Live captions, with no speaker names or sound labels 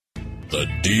The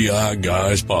DI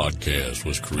Guys podcast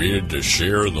was created to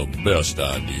share the best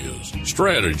ideas,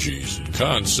 strategies, and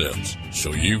concepts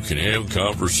so you can have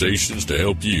conversations to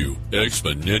help you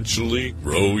exponentially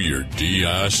grow your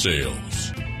DI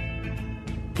sales.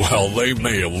 While they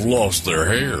may have lost their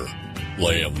hair,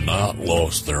 they have not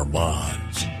lost their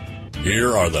minds.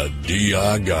 Here are the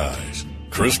DI Guys,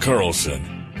 Chris Carlson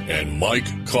and Mike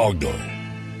Cogdell.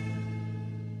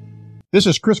 This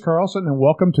is Chris Carlson, and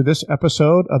welcome to this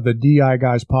episode of the DI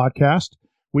Guys podcast.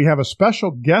 We have a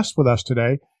special guest with us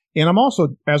today, and I'm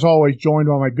also, as always, joined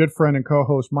by my good friend and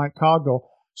co-host, Mike Cogdell.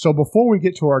 So before we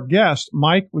get to our guest,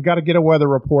 Mike, we got to get a weather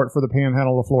report for the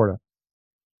Panhandle of Florida.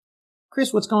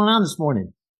 Chris, what's going on this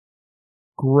morning?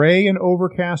 Gray and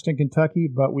overcast in Kentucky,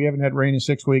 but we haven't had rain in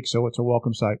 6 weeks, so it's a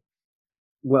welcome sight.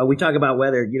 Well, we talk about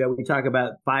weather, we talk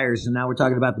about fires, and now we're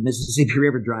talking about the Mississippi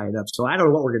River drying up. So I don't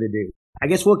know what we're going to do. I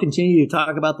guess we'll continue to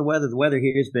talk about the weather. The weather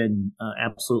here has been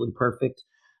absolutely perfect.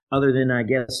 Other than, I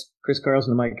guess, Chris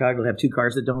Carlson and Mike Cogdell have two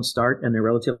cars that don't start, and they're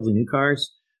relatively new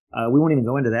cars. We won't even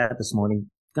go into that this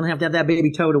morning. Going to have that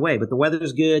baby towed away, but the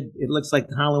weather's good. It looks like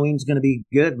Halloween's going to be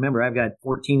good. Remember, I've got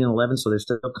 14 and 11, so they're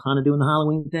still kind of doing the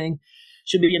Halloween thing.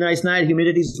 Should be a nice night.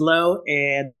 Humidity's low,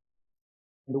 and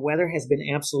the weather has been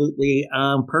absolutely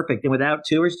perfect. And without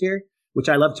tourists here, which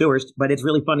I love tourists, but it's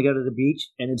really fun to go to the beach,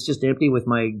 and it's just empty with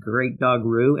my great dog,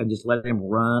 Rue, and just let him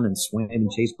run and swim and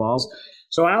chase balls.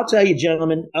 So I'll tell you,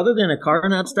 gentlemen, other than a car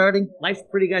not starting, life's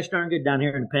pretty gosh darn good down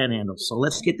here in the Panhandle. So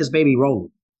let's get this baby rolling.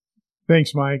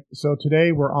 Thanks, Mike. So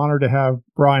today we're honored to have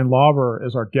Brian Lauber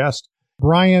as our guest.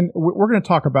 Brian, we're going to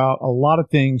talk about a lot of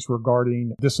things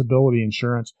regarding disability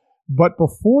insurance. But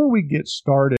before we get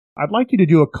started, I'd like you to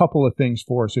do a couple of things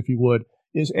for us, if you would.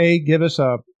 Give us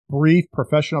a brief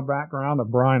professional background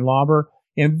of Brian Lauber,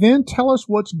 and then tell us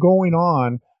what's going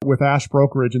on with Ash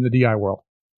Brokerage in the DI world.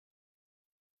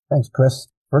 Thanks, Chris.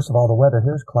 First of all, the weather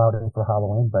here is cloudy for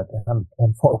Halloween, but I'm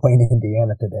in Fort Wayne,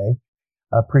 Indiana today.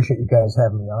 I appreciate you guys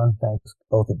having me on. Thanks,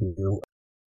 both of you.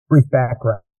 Brief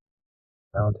background.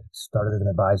 Started as an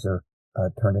advisor,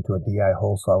 turned into a DI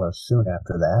wholesaler soon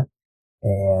after that,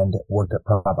 and worked at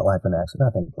Private Life and Accident,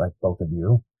 I think like both of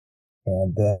you.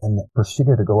 And then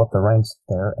proceeded to go up the ranks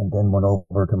there, and then went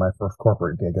over to my first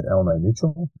corporate gig at Illinois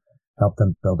Mutual, helped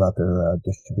them build out their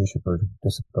distribution for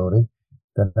disability.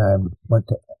 Then I went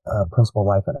to Principal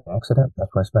Life and Accident.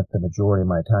 That's where I spent the majority of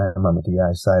my time on the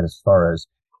DI side as far as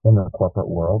in the corporate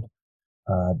world.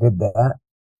 Did that,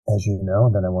 as you know,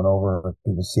 and then I went over to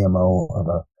be the CMO of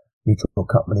a mutual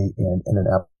company in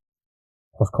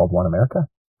Indianapolis called One America.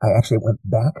 I actually went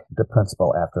back to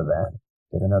Principal after that,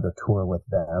 did another tour with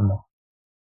them,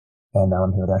 and now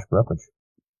I'm here at Ash Brokerage.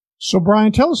 So,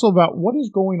 Brian, tell us a little about what is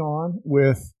going on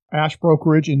with Ash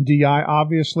Brokerage and DI.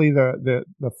 Obviously, the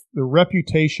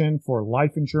reputation for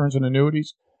life insurance and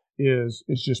annuities is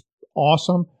just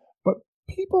awesome, but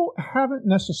people haven't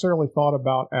necessarily thought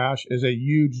about Ash as a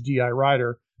huge DI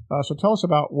writer. So tell us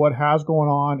about what has going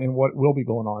on and what will be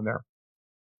going on there.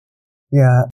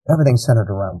 Yeah, everything's centered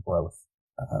around growth.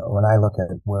 When I look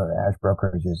at where Ash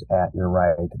Brokerage is at, you're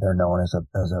right. They're known as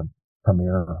a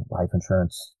premier life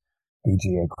insurance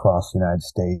DGA across the United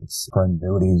States for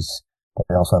annuities.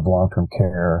 They also have long-term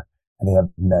care, and they have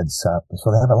MedSup.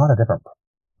 So they have a lot of different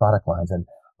product lines, and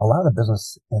a lot of the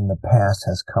business in the past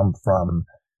has come from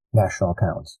national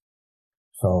accounts.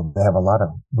 So they have a lot of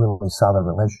really solid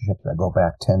relationships that go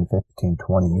back 10, 15,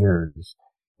 20 years.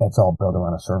 And it's all built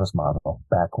around a service model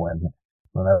back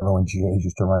remember when GAs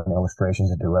used to run illustrations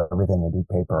and do everything and do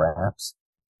paper apps?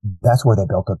 That's where they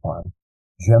built it upon.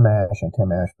 Jim Ash and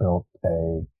Tim Ash built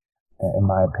in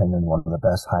my opinion, one of the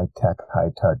best high-tech,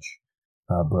 high-touch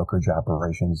brokerage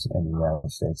operations in the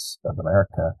United States of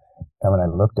America. And when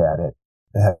I looked at it,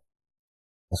 it had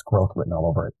this growth written all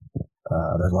over it.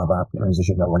 There's a lot of opportunities. As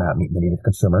you know, we're not meeting the needs of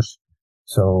consumers.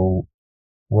 So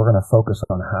we're going to focus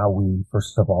on how we,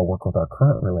 first of all, work with our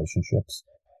current relationships,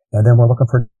 and then we're looking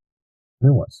for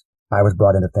new ones. I was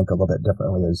brought in to think a little bit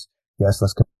differently as, yes,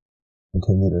 let's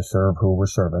continue to serve who we're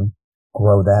serving,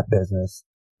 grow that business,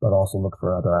 but also look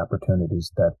for other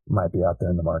opportunities that might be out there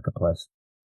in the marketplace.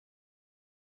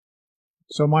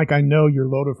 So, Mike, I know you're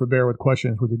loaded for bear with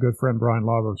questions with your good friend Brian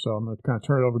Lauber, so I'm going to kind of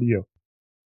turn it over to you.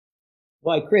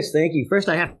 Why, Chris, thank you. First,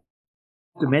 I have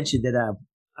to mention that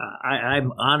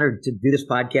I'm honored to do this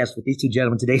podcast with these two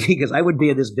gentlemen today because I wouldn't be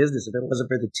in this business if it wasn't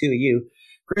for the two of you.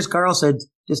 Chris Carlson,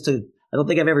 I don't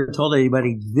think I've ever told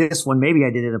anybody this one. Maybe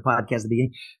I did in a podcast at the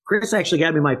beginning. Chris actually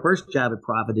got me my first job at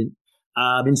Provident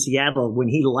in Seattle when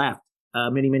he left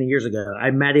many, many years ago.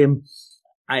 I met him.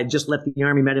 I had just left the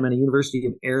Army, met him at a University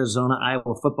of Arizona,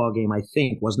 Iowa football game, I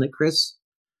think. Wasn't it, Chris?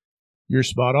 You're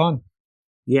spot on.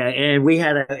 Yeah, and we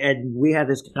had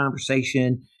this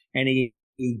conversation, and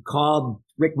he called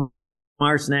Rick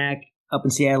Marsnack up in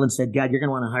Seattle and said, "God, you're going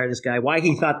to want to hire this guy." Why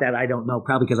he thought that, I don't know.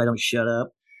 Probably because I don't shut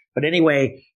up. But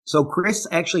anyway, so Chris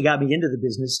actually got me into the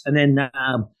business, and then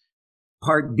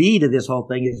part B to this whole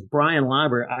thing is Brian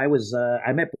Lauber. I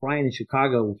met Brian in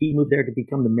Chicago. He moved there to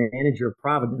become the manager of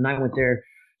Providence, and I went there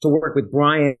to work with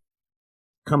Brian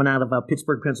coming out of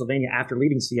Pittsburgh, Pennsylvania after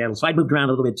leaving Seattle. So I moved around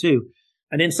a little bit too.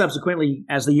 And then subsequently,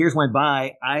 as the years went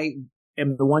by, I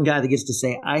am the one guy that gets to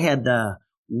say I had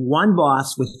one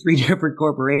boss with 3 different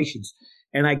corporations.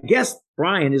 And I guess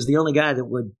Brian is the only guy that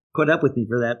would put up with me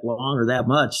for that long or that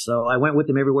much. So I went with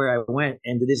him everywhere I went.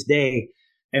 And to this day,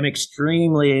 I'm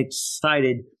extremely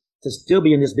excited to still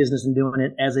be in this business and doing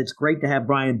it, as it's great to have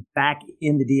Brian back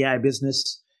in the DI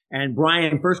business. And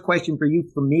Brian, first question for you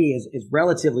from me is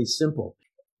relatively simple.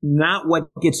 Not what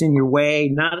gets in your way,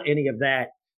 not any of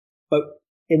that. But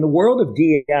in the world of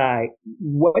DI,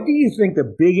 what do you think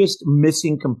the biggest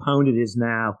missing component is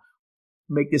now?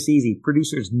 Make this easy.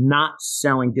 Producers not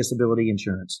selling disability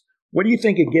insurance. What do you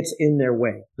think it gets in their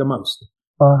way the most?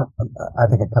 I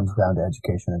think it comes down to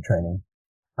education and training.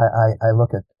 I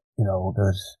look at,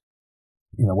 there's,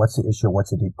 what's the issue?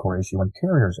 What's the deep core issue? When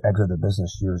carriers exited the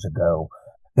business years ago,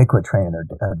 they quit training their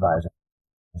advisors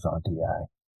on DI.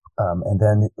 And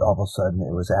then all of a sudden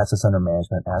it was assets under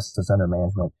management,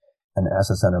 and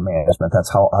assets under management.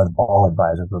 That's how all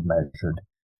advisors were measured.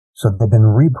 So they've been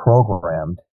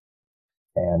reprogrammed,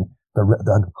 and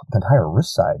the entire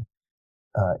risk side,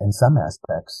 in some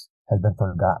aspects, has been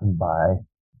forgotten by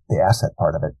the asset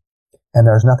part of it. And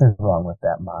there's nothing wrong with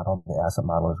that model. The asset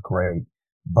model is great,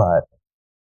 but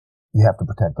you have to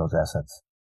protect those assets.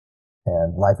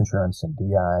 And life insurance and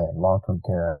DI and long-term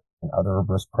care and other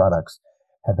risk products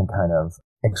have been kind of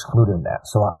excluded in that.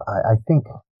 So I think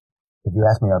if you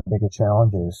ask me, our biggest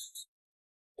challenge is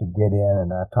to get in,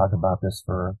 and I've talked about this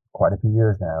for quite a few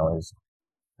years now, is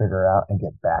figure out and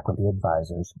get back with the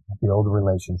advisors, build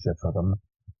relationships with them,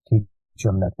 teach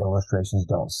them that illustrations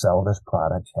don't sell this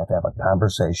product. You have to have a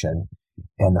conversation,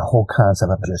 and the whole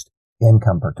concept of just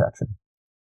income protection.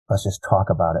 Let's just talk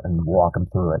about it and walk them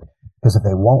through it. Because if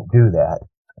they won't do that,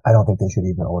 I don't think they should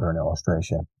even order an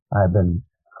illustration. I've been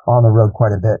on the road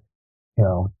quite a bit,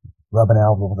 rubbing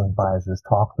elbows with advisors,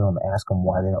 talk to them, ask them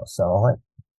why they don't sell it.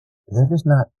 They've been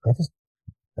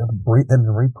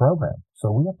reprogrammed. So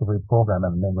we have to reprogram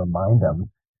them and then remind them,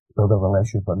 build a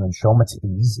relationship with them, and show them it's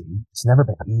easy. It's never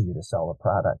been easy to sell a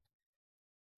product.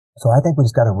 So I think we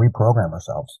just got to reprogram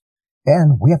ourselves,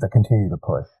 and we have to continue to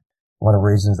push. One of the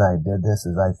reasons I did this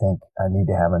is I think I need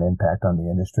to have an impact on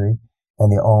the industry. And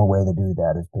the only way to do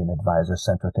that is being advisor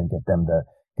centric and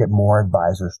get more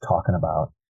advisors talking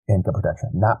about income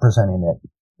protection, not presenting it,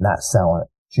 not selling it,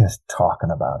 just talking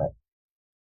about it.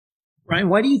 Brian,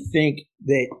 why do you think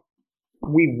that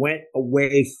we went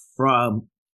away from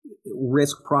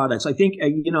risk products? I think,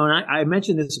 and I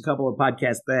mentioned this a couple of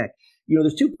podcasts back.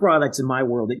 There's 2 products in my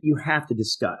world that you have to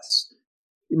discuss.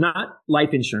 Not life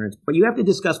insurance, but you have to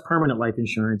discuss permanent life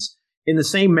insurance in the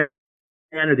same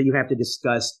manner that you have to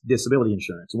discuss disability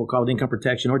insurance. We'll call it income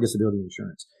protection or disability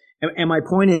insurance. And my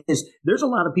point is, there's a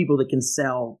lot of people that can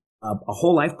sell a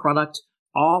whole life product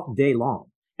all day long.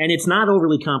 And it's not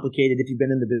overly complicated if you've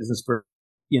been in the business for,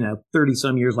 30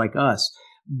 some years like us.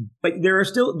 But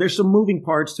there's some moving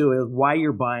parts to it, why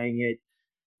you're buying it.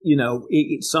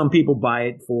 Some people buy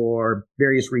it for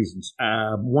various reasons.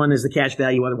 One is the cash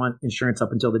value. Other want insurance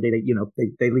up until the day that,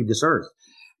 they leave this earth.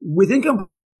 With income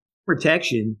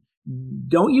protection,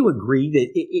 don't you agree that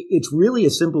it's really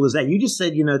as simple as that? You just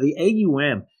said, the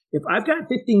AUM, if I've got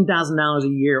 $15,000 a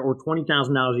year or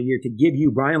 $20,000 a year to give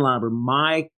you, Brian Lauber,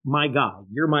 my guy,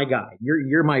 you're my guy,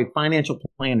 you're my financial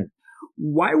planner.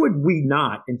 Why would we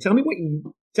not? And tell me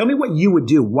what you would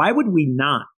do. Why would we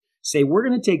not say we're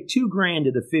going to take $2,000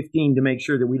 of the 15 to make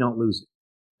sure that we don't lose it?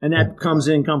 And that comes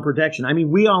income protection. I mean,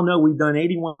 we all know we've done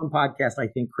 81 podcasts, I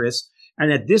think, Chris.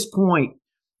 And at this point,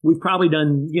 we've probably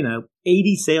done,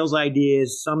 80 sales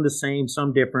ideas, some the same,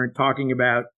 some different, talking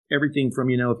about everything from,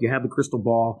 if you have the crystal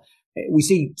ball. We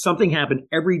see something happen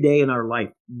every day in our life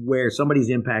where somebody's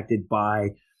impacted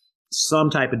by some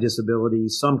type of disability,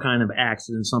 some kind of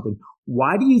accident, something.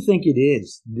 Why do you think it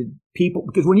is that people,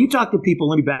 because when you talk to people,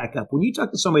 let me back up. When you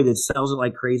talk to somebody that sells it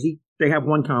like crazy, they have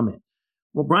one comment.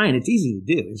 Well, Brian, it's easy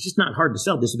to do. It's just not hard to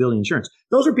sell disability insurance.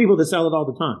 Those are people that sell it all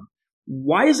the time.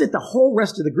 Why is it the whole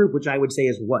rest of the group, which I would say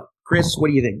is what? Chris, what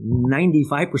do you think?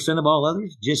 95% of all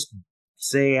others just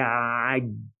say, I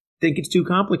think it's too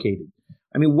complicated.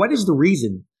 I mean, what is the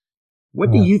reason?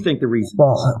 What do you think the reason is?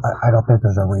 Well, I don't think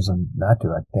there's a reason not to.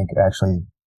 I think actually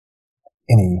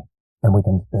any And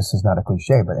this is not a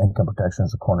cliche, but income protection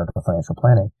is a corner to financial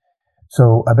planning.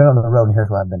 So I've been on the road, and here's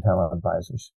what I've been telling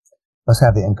advisors. Let's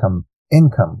have the income,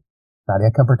 not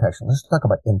income protection. Let's talk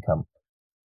about income.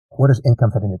 Where does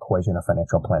income fit in the equation of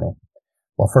financial planning?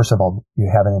 Well, first of all, you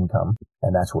have an income,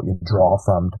 and that's what you draw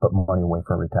from to put money away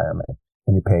for retirement,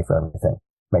 and you pay for everything.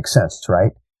 Makes sense,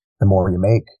 right? The more you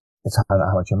make, it's how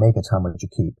much you make, it's how much you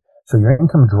keep. So your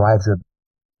income drives your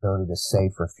ability to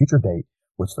save for a future date,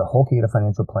 which the whole key to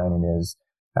financial planning is,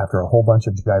 after a whole bunch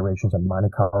of gyrations and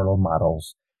Monte Carlo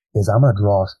models, is I'm going to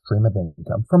draw a stream of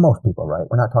income for most people, right?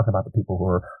 We're not talking about the people who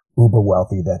are uber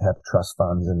wealthy that have trust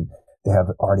funds and they have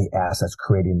already assets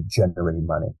generating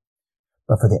money.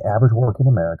 But for the average working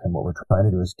American, what we're trying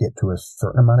to do is get to a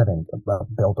certain amount of income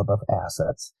built up of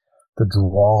assets to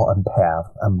draw and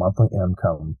have a monthly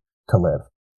income to live.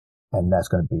 And that's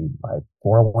going to be my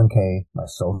 401k, my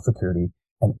Social Security,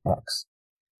 and X.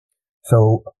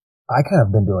 So I kind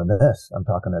of been doing this. I'm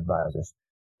talking to advisors.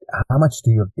 How much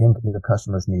do your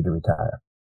customers need to retire?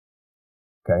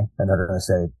 Okay. And they're going to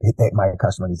say, my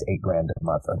customer needs $8,000 a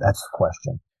month. That's the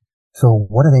question. So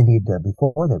what do they need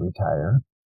before they retire?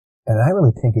 And I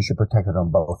really think you should protect it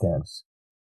on both ends.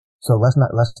 So let's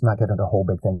not get into the whole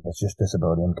big thing. It's just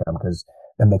disability income because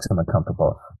it makes them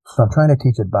uncomfortable. So I'm trying to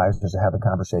teach advisors to have the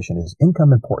conversation. Is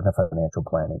income important to financial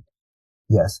planning?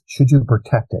 Yes. Should you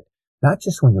protect it? Not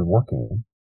just when you're working.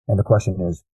 And the question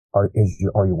is, are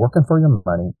you working for your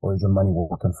money, or is your money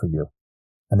working for you?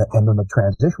 And then the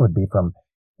transition would be from,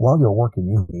 while you're working,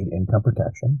 you need income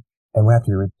protection. And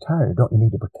after you retire, don't you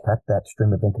need to protect that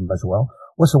stream of income as well?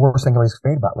 What's the worst thing everybody's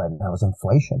afraid about right now is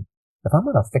inflation. If I'm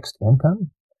on a fixed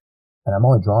income and I'm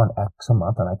only drawing X a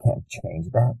month and I can't change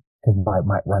that because I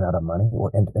might run out of money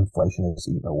or inflation is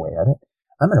eating away at it,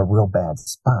 I'm in a real bad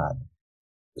spot.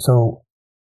 So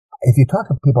if you talk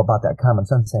to people about that common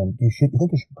sense saying, you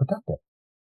think you should protect it.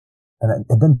 And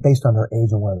then based on their age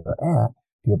and where they're at,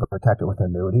 do you protect it with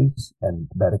annuities and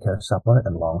Medicare supplement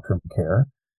and long-term care?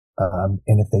 And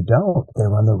if they don't, they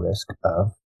run the risk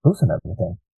of losing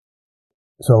everything.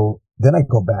 So then I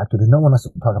go back to, there's no one else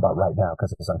to talk about right now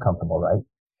because it's uncomfortable, right?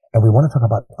 And we want to talk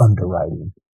about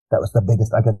underwriting. That was the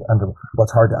biggest,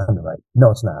 what's hard to underwrite.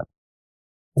 No, it's not.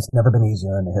 It's never been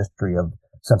easier in the history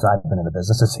since I've been in the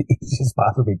business. It's the easiest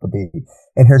possibly could be.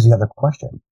 And here's the other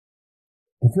question.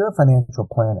 If you're a financial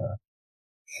planner,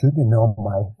 should you know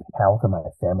my health and my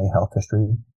family health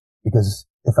history? Because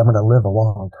if I'm going to live a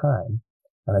long time,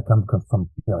 and I come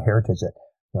from, heritage that,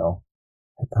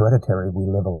 hereditary, we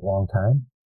live a long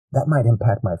time, that might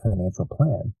impact my financial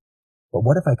plan. But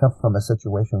what if I come from a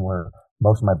situation where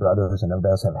most of my brothers and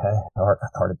everybody else have had a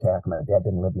heart attack, my dad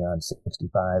didn't live beyond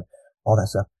 65, all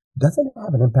that stuff? Doesn't it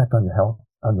have an impact on your health,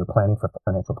 on your planning for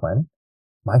financial planning?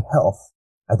 My health,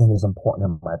 I think, is important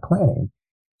in my planning.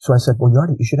 So I said, well,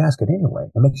 you should ask it anyway.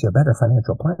 It makes you a better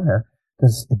financial planner,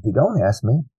 because if you don't ask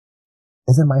me,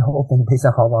 isn't my whole thing based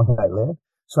on how long I live?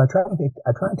 So I try and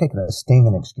take the sting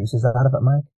and excuses out of it,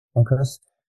 Mike and Chris,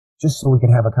 just so we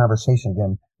can have a conversation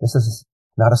again. This is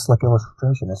not a slick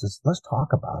illustration. Let's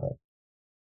talk about it.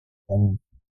 And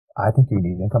I think you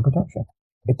need income protection.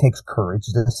 It takes courage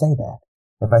to say that.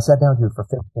 If I sat down with you for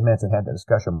 15 minutes and had the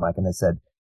discussion, Mike, and they said,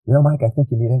 Mike, I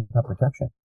think you need income protection.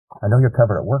 I know you're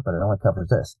covered at work, but it only covers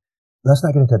this. Let's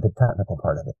not get into the technical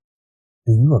part of it.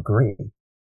 Do you agree?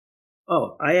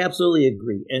 Oh, I absolutely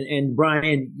agree. And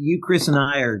Brian, you, Chris, and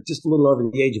I are just a little over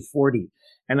the age of 40.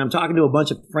 And I'm talking to a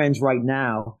bunch of friends right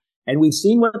now. And we've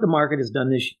seen what the market has done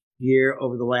this year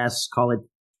over the last, call it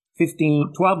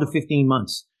 12 to 15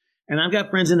 months. And I've got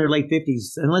friends in their late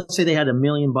 50s. And let's say they had $1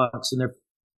 million in their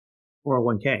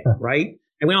 401k, right?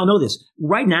 And we all know this.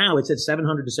 Right now, it's at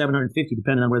 700 to 750,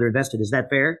 depending on where they're invested. Is that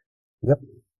fair? Yep.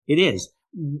 It is.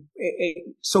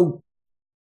 So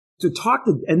to talk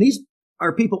to, and these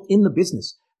are people in the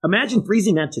business. Imagine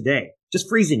freezing that today, just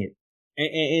freezing it.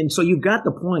 And so you've got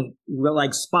the point,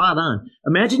 like spot on.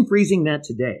 Imagine freezing that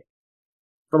today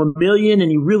from $1 million,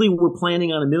 and you really were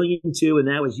planning on $1.2 million, and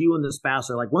that was you and the spouse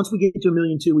are like, once we get to $1.2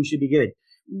 million, we should be good.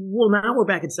 Well, now we're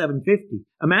back at 750.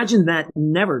 Imagine that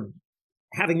never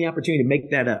having the opportunity to make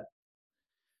that up.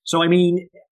 So,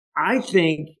 I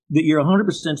think that you're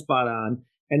 100% spot on.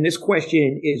 And this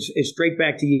question is straight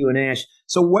back to you and Ash.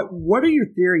 So what are your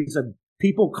theories of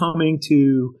people coming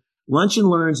to lunch and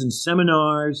learns and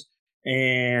seminars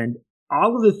and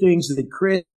all of the things that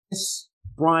Chris,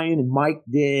 Brian, and Mike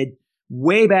did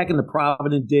way back in the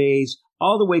Provident days,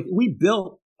 all the way, we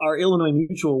built our Illinois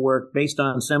Mutual work based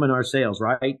on seminar sales,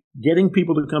 right? Getting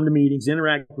people to come to meetings,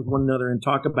 interact with one another, and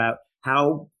talk about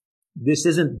how this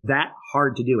isn't that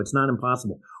hard to do. It's not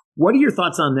impossible. What are your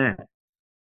thoughts on that?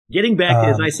 Getting back,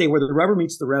 as I say, where the rubber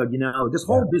meets the road, this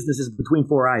whole business is between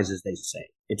four eyes, as they say.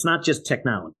 It's not just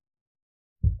technology.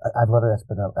 I've literally,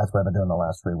 that's what I've been doing the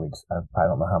last 3 weeks. I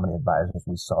don't know how many advisors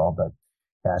we saw, but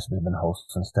Ash has been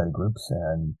hosting study groups,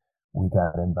 and we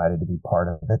got invited to be part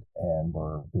of it, and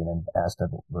we're being asked to,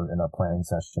 we're in our planning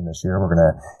session this year. We're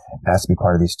going to ask to be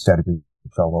part of these study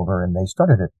groups all over, and they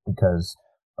started it because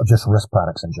of just risk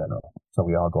products in general. So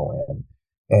we all go in,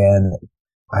 and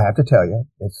I have to tell you,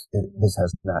 this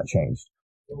has not changed.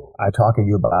 I talk to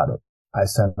you about it. I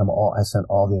sent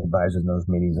all the advisors in those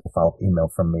meetings a follow-up email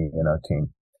from me and our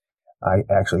team. I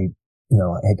actually,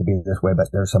 I hate to be this way, but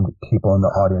there's some people in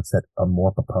the audience that are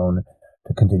more proponent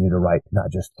to continue to write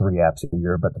not just 3 apps a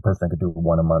year, but the person that could do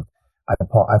 1 a month. I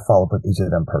follow up with each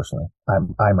of them personally.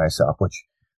 I myself, which,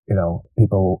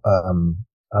 people,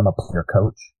 I'm a player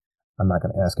coach. I'm not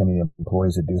going to ask any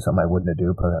employees to do something I wouldn't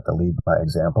do, but I have to lead by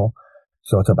example.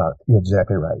 So it's about, you're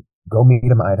exactly right. Go meet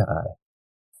them eye to eye.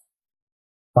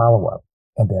 Follow up.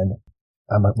 And then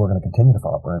we're going to continue to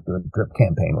follow up. We're going to do a drip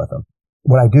campaign with them.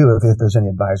 What I do, if there's any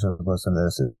advisors listening to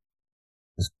this,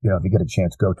 is if you get a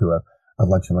chance, go to a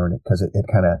lunch and learn it, because it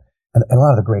kind of, and a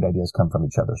lot of the great ideas come from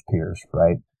each other's peers,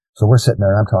 right? So we're sitting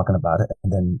there and I'm talking about it, and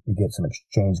then you get some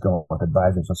exchange going with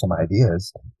advisors on some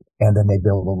ideas, and then they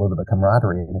build a little bit of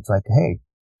camaraderie, and it's like, hey,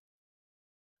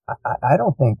 I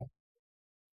don't think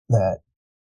that,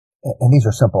 and these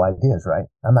are simple ideas, right?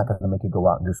 I'm not going to make you go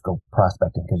out and just go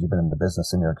prospecting because you've been in the business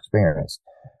and you're experienced.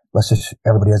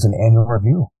 Everybody has an annual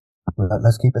review.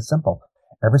 Let's keep it simple.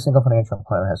 Every single financial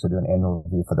planner has to do an annual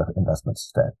review for their investment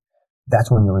instead.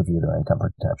 That's when you review their income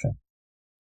protection.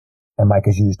 And Mike,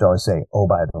 as you used to always say, oh,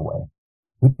 by the way,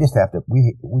 we just have to,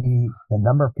 the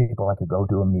number of people I could go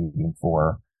to a meeting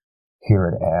for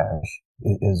here at Ash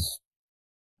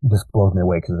just blows me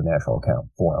away because of the National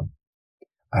Account Forum.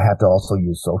 I have to also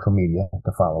use social media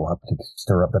to follow up, to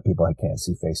stir up the people I can't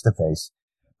see face to face.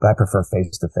 But I prefer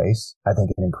face to face. I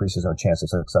think it increases our chance of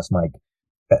success, Mike.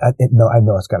 I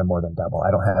know it's got to more than double.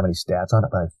 I don't have any stats on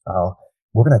it, but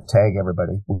we're going to tag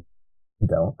everybody. We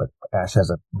don't, but Ash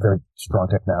has a very strong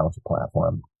technology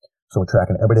platform. So we're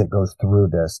tracking everybody that goes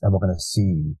through this, and we're going to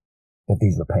see if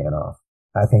these are paying off.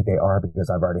 I think they are,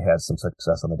 because I've already had some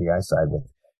success on the DI side with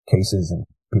cases and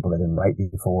people that didn't write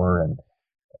before. And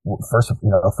first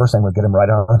thing was get them right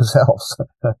on themselves.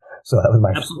 So that was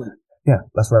my, absolutely. Yeah,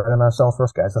 let's write on ourselves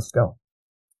first, guys. Let's go.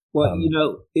 Well,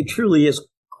 it truly is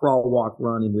crawl, walk,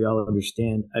 run, and we all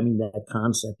understand. I mean, that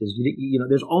concept is,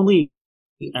 there's only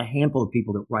a handful of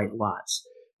people that write lots.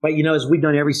 But, as we've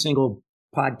done every single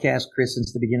podcast, Chris,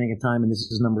 since the beginning of time, and this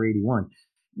is number 81,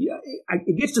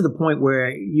 it gets to the point where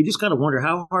you just got to wonder,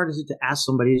 how hard is it to ask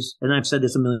somebody, and I've said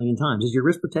this a million times, is your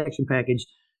risk protection package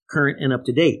current and up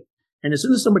to date? And as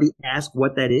soon as somebody asks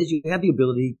what that is, you have the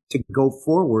ability to go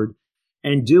forward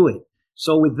and do it.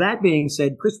 So with that being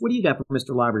said, Chris, what do you got for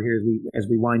Mr. Lauber here as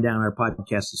we wind down our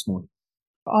podcast this morning?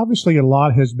 Obviously, a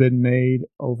lot has been made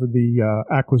over the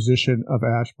acquisition of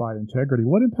Ash by Integrity.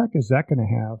 What impact is that going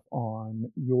to have on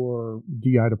your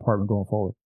DI department going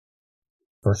forward?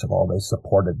 First of all, they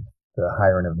supported the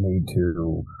hiring of me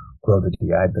to grow the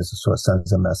DI business, so it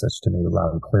sends a message to me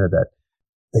loud and clear that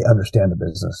they understand the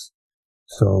business.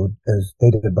 So as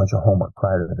they did a bunch of homework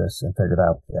prior to this and figured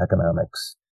out the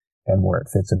economics and where it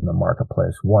fits in the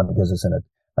marketplace. One, it gives us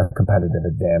a competitive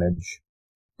advantage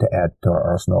to add to our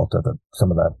arsenal some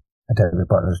of the integrity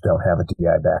partners don't have a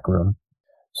DI back room.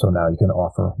 So now you can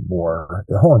offer more.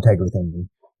 The whole integrity thing,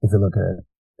 if you look at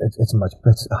it, it's much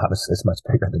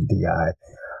bigger than DI.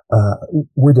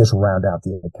 We just round out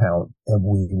the account, and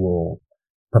we will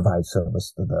provide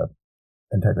service to the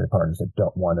integrity partners that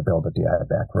don't want to build a DI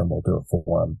back room. We'll do it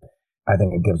for them. I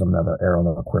think it gives them another arrow in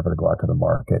the quiver to go out to the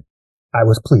market. I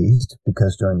was pleased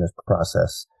because during this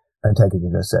process,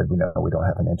 Integrity just said, we don't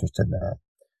have an interest in that.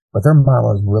 But their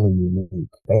model is really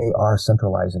unique. They are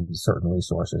centralizing certain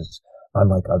resources,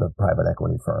 unlike other private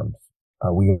equity firms.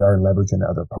 We are leveraging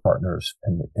other partners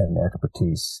and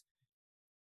expertise.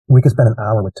 We could spend an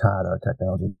hour with Todd, our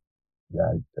technology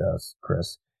guy,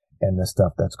 Chris, and the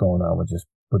stuff that's going on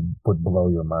would blow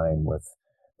your mind with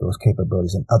those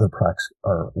capabilities. And other products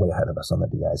are way ahead of us on the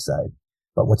DI side.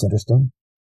 But what's interesting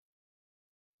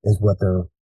is what they're,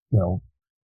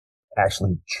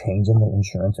 actually changing the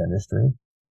insurance industry.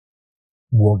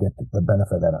 We'll get the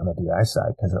benefit of that on the DI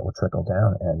side because it will trickle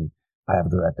down, and I have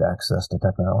direct access to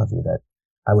technology that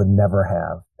I would never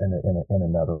have in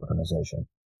another organization,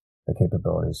 the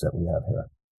capabilities that we have here.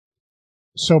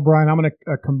 So, Brian, I'm going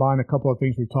to combine a couple of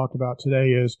things we've talked about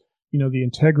today is, the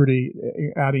Integrity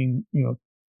adding,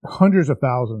 hundreds of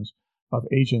thousands of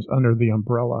agents under the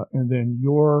umbrella, and then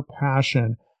your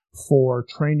passion for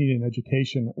training and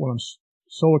education. What I'm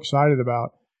so excited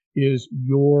about is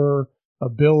your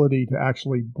ability to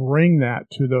actually bring that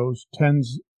to those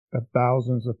tens of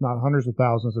thousands, if not hundreds of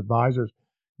thousands of advisors,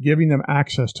 giving them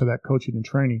access to that coaching and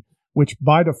training, which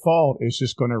by default is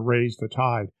just going to raise the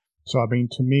tide. So, I mean,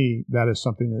 to me, that is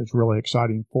something that is really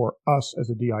exciting for us as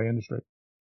a DI industry.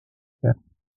 Yeah.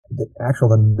 The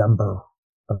number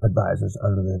of advisors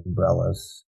under the umbrella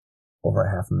is over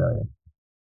 500,000.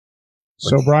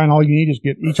 So, Brian, all you need is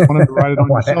get each one of them to write it on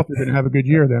yourself. You're going to have a good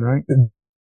year then, right?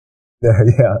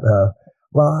 Yeah.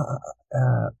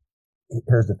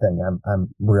 Here's the thing. I'm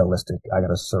realistic. I got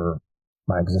to serve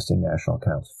my existing national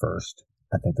accounts first.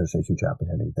 I think there's a huge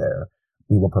opportunity there.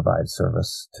 We will provide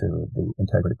service to the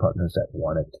integrity partners that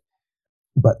want it.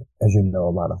 But as you know, a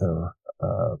lot of their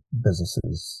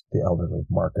businesses, the elderly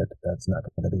market, that's not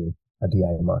going to be a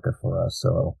DI market for us.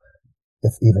 So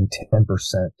if even 10%,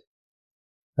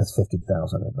 that's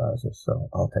 50,000 advisors. So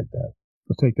I'll take that.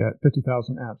 We'll take that.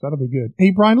 50,000 apps. That'll be good.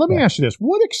 Hey, Brian, let me ask you this.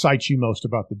 What excites you most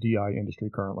about the DI industry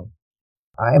currently?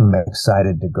 I'm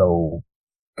excited to go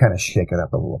kind of shake it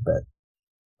up a little bit.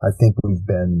 I think we've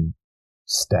been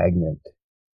stagnant.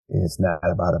 It's not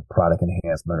about a product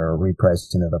enhancement or a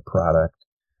repricing of the product.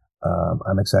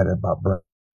 I'm excited about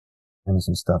bringing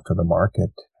some stuff to the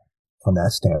market from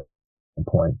that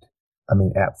standpoint. I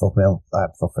mean, app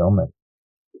fulfillment.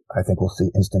 I think we'll see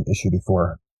instant issue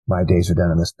before my days are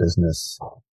done in this business.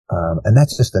 And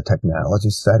that's just the technology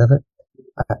side of it.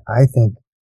 I think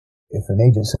if an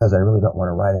agent says, I really don't want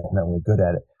to write it, I'm not really good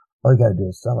at it, all you got to do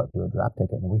is sell it, do a drop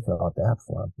ticket, and we fill out the app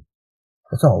for them.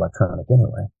 It's all electronic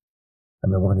anyway. I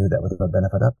mean, we're going to do that with a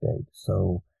benefit update.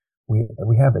 So we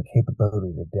have the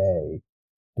capability today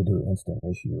to do instant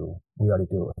issue. We already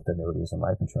do it with annuities and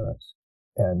life insurance.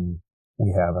 And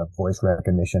we have a voice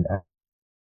recognition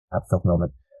app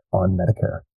fulfillment on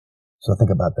Medicare. So think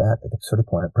about that. At a certain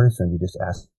point, pretty soon you just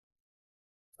ask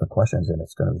the questions and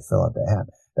it's going to be fill out the app.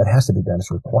 That has to be done.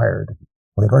 It's required.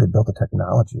 Well, they've already built the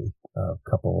technology. A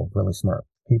couple of really smart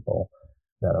people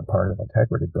that are part of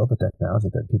Integrity built the technology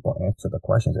that people answer the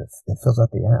questions. It fills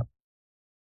out the app.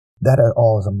 That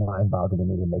all is a mind-boggling to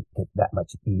me to make it that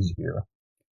much easier.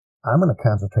 I'm going to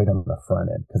concentrate on the front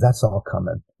end because that's all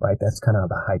coming, right? That's kind of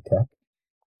the high tech.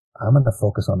 I'm going to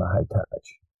focus on the high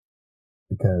touch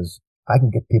because I can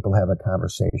get people to have a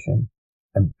conversation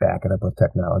and back it up with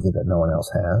technology that no one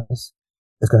else has.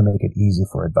 It's going to make it easy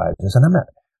for advisors. And I'm not,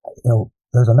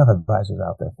 there's enough advisors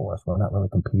out there for us. We're not really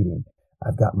competing. I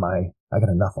got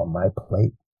enough on my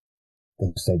plate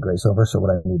to say grace over. So what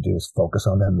I need to do is focus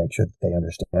on them, make sure that they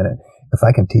understand it. If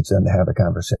I can teach them to have a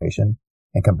conversation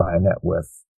and combine that with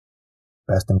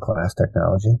best in class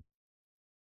technology,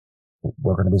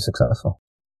 we're going to be successful.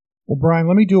 Well, Brian,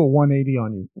 let me do a 180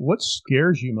 on you. What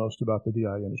scares you most about the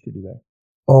DI industry today?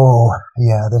 Oh,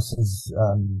 yeah, this is,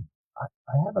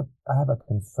 I have a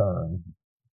concern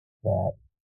that,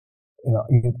 as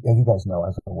you guys know, I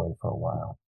was away for a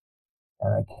while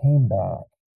and I came back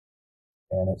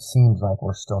and it seems like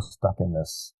we're still stuck in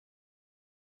this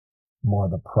more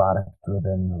the product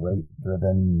driven, rate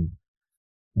driven,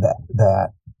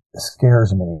 that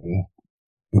scares me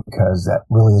because that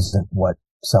really isn't what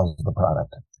sells the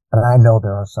product. And I know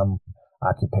there are some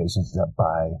occupations that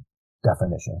buy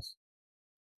definitions,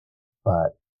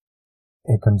 but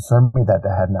it concerned me that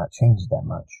had not changed that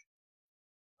much.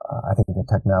 I think the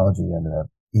technology and the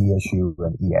e-issue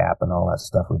and e-app and all that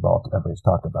stuff everybody's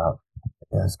talked about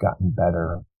has gotten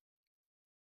better.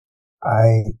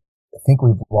 I think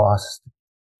we've lost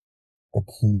the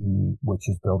key, which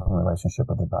is building a relationship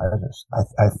with advisors.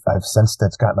 I've sensed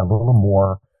that's gotten a little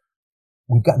more,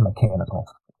 we've gotten mechanical,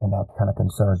 and that kind of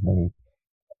concerns me.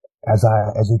 As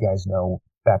you guys know,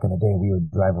 back in the day, we would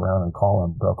drive around and call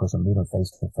on brokers and meet them face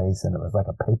to face, and it was like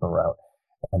a paper route.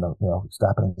 And,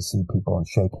 stopping to see people and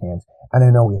shake hands. And I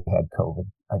know we had COVID.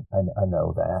 I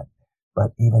know that.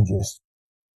 But even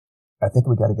I think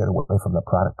we got to get away from the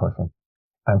product pushing.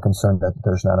 I'm concerned that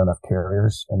there's not enough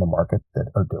carriers in the market that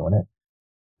are doing it.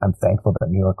 I'm thankful that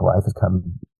New York Life has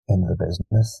come into the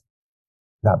business.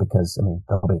 Not because,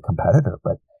 they'll be a competitor,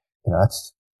 but,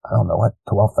 that's, I don't know what,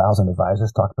 12,000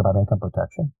 advisors talking about income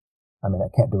protection.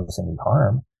 That can't do us any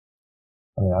harm.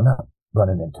 I'm not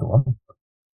running into them.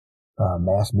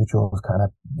 Mass Mutual has kind of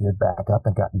geared back up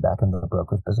and gotten back into the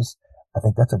brokerage business. I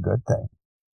think that's a good thing.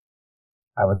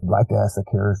 I would like to ask the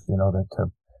carriers, to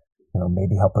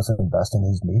maybe help us invest in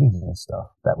these meetings and stuff.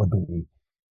 That would be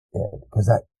it, because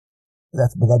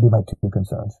that'd be my two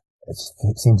concerns.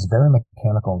 It seems very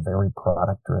mechanical and very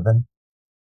product driven,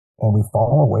 and we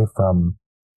fall away from.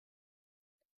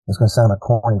 It's going to sound a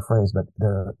corny phrase, but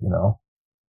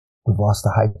we've lost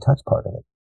the high touch part of it.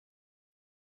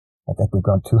 I think we've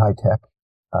gone too high tech.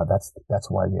 That's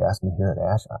why you asked me here at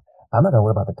Ash. I'm not going to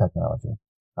worry about the technology.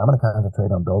 I'm going to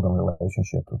concentrate on building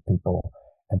relationships with people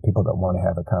and people that want to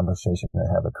have a conversation and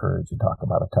have the courage to talk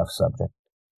about a tough subject,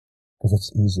 because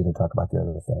it's easy to talk about the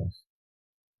other things.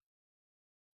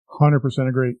 100%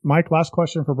 agree. Mike, last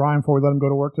question for Brian before we let him go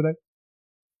to work today.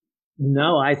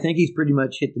 No, I think he's pretty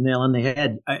much hit the nail on the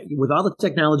head. With all the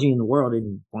technology in the world,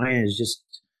 and Brian has just,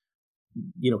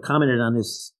 commented on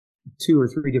this 2 or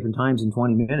 3 different times in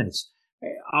 20 minutes.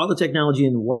 All the technology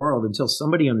in the world, until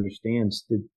somebody understands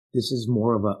that this is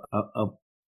more of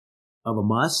a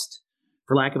must,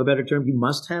 for lack of a better term, you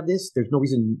must have this. There's no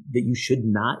reason that you should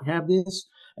not have this.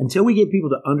 Until we get people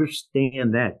to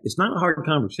understand that, it's not a hard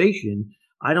conversation,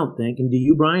 I don't think. And do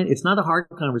you, Brian? It's not a hard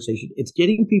conversation. It's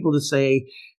getting people to say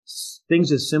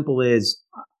things as simple as,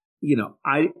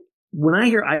 when I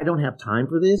hear I don't have time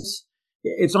for this,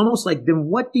 it's almost like, then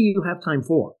what do you have time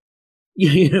for?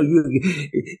 The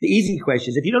easy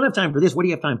question is, if you don't have time for this, what do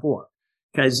you have time for?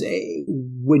 Because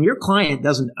when your client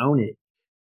doesn't own it,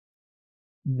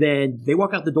 then they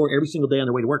walk out the door every single day on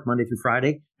their way to work, Monday through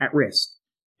Friday, at risk.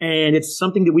 And it's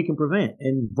something that we can prevent.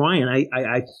 And Brian,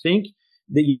 I think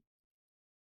that,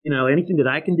 anything that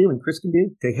I can do and Chris can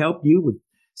do to help you with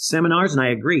seminars, and I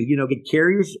agree, get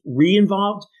carriers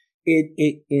re-involved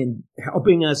in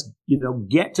helping us,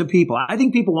 get to people. I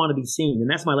think people want to be seen. And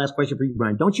that's my last question for you,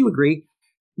 Brian. Don't you agree?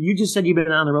 You just said you've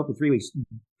been on the road for 3 weeks.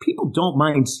 People don't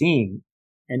mind seeing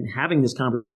and having this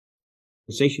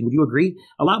conversation. Would you agree?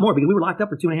 A lot more, because we were locked up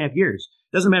for 2.5 years.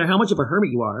 Doesn't matter how much of a hermit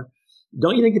you are.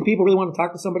 Don't you think that people really want to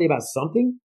talk to somebody about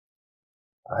something?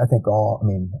 I think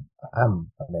we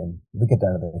get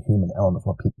down to the human element,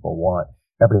 what people want.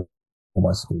 Everybody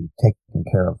wants to be taken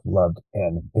care of, loved,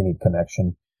 and they need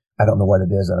connection. I don't know what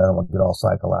it is, and I don't want to get all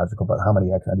psychological, but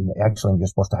actually you're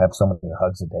supposed to have so many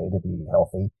hugs a day to be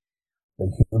healthy. The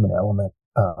human element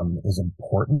is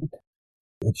important.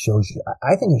 It shows you,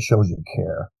 I think it shows you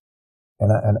care.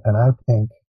 And I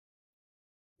think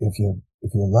if you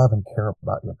love and care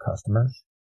about your customers,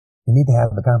 you need to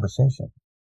have the conversation.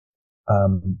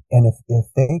 And if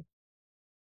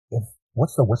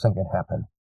what's the worst thing that can happen?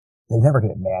 They never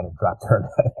get mad and drop their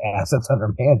assets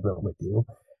under management with you.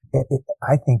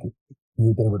 I think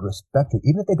they would respect you,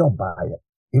 even if they don't buy it,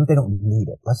 even if they don't need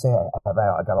it. Let's say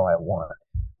I got all I want,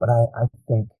 but I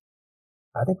think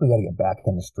we got to get back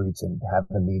in the streets and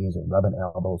having meetings and rubbing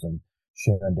elbows and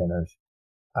sharing dinners.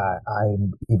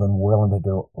 I'm even willing to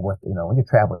do it with, when you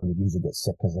travel, you usually get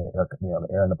sick because the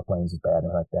air in the planes is bad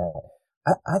and like that.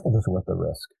 I think it's worth the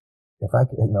risk. If I've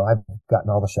gotten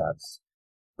all the shots,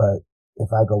 but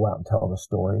if I go out and tell the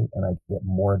story and I get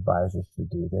more advisors to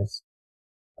do this,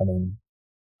 I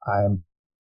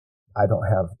don't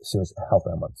have serious health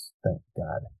ailments, thank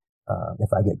God.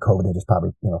 If I get COVID, it just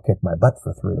probably, kick my butt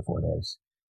for 3 to 4 days.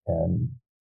 And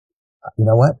you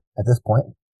know what? At this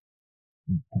point,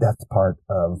 that's part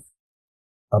of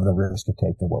the risk you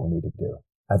take to what we need to do.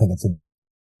 I think it's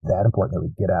that important that we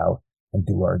get out and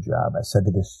do our job. I said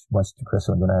this once to Chris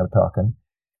when you and I were talking,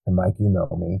 and Mike, you know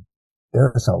me.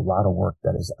 There is a lot of work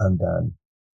that is undone,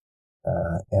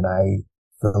 and I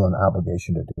feel an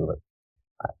obligation to do it.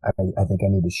 I think I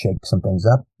need to shake some things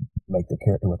up,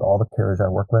 with all the carriers I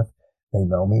work with. They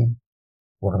know me.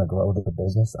 We're going to grow the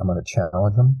business. I'm going to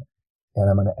challenge them, and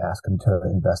I'm going to ask them to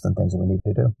invest in things that we need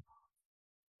to do.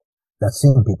 That's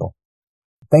seeing people.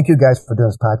 Thank you guys for doing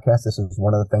this podcast. This is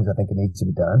one of the things I think it needs to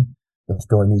be done. The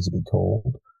story needs to be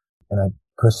told. And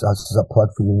Chris, this is a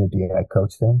plug for you and your DI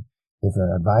coach thing. If you're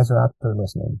an advisor out there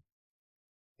listening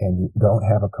and you don't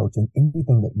have a coach in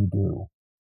anything that you do,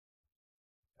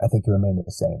 I think you remain the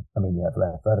same. You have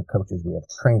athletic coaches, we have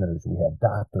trainers, we have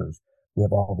doctors, we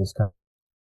have all this kind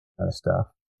of stuff.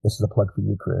 This is a plug for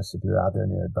you, Chris. If you're out there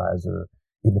and you're an advisor,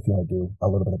 even if you want to do a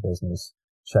little bit of business,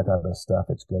 check out this stuff.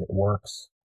 It's good. It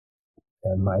works.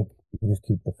 And Mike, you just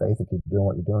keep the faith and keep doing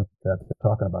what you're doing. Keep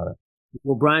talking about it.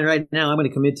 Well, Brian, right now I'm going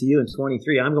to commit to you in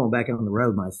 23. I'm going back on the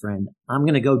road, my friend. I'm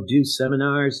going to go do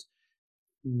seminars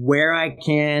where I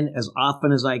can, as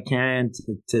often as I can,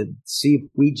 to see if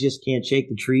we just can't shake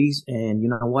the trees. And you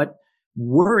know what?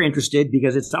 We're interested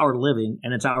because it's our living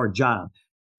and it's our job.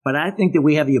 But I think that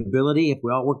we have the ability, if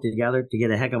we all work together, to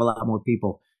get a heck of a lot more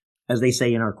people, as they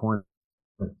say, in our corner.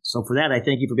 So for that, I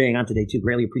thank you for being on today, too.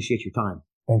 Greatly appreciate your time.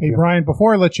 Thank you. Brian,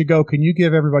 before I let you go, can you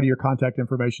give everybody your contact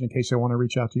information in case they want to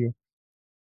reach out to you?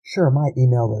 Sure. My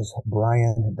email is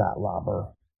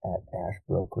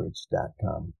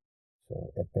brian.lauber@ashbrokerage.com.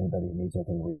 So if anybody needs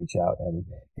anything, reach out. And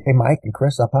hey, Mike and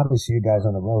Chris, I'll probably see you guys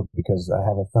on the road because I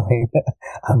have a feeling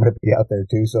I'm going to be out there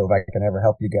too. So if I can ever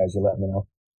help you guys, you let me know.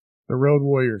 The Road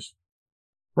Warriors.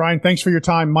 Brian, thanks for your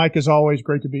time. Mike, as always,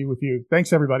 great to be with you.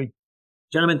 Thanks, everybody.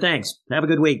 Gentlemen, thanks. Have a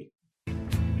good week.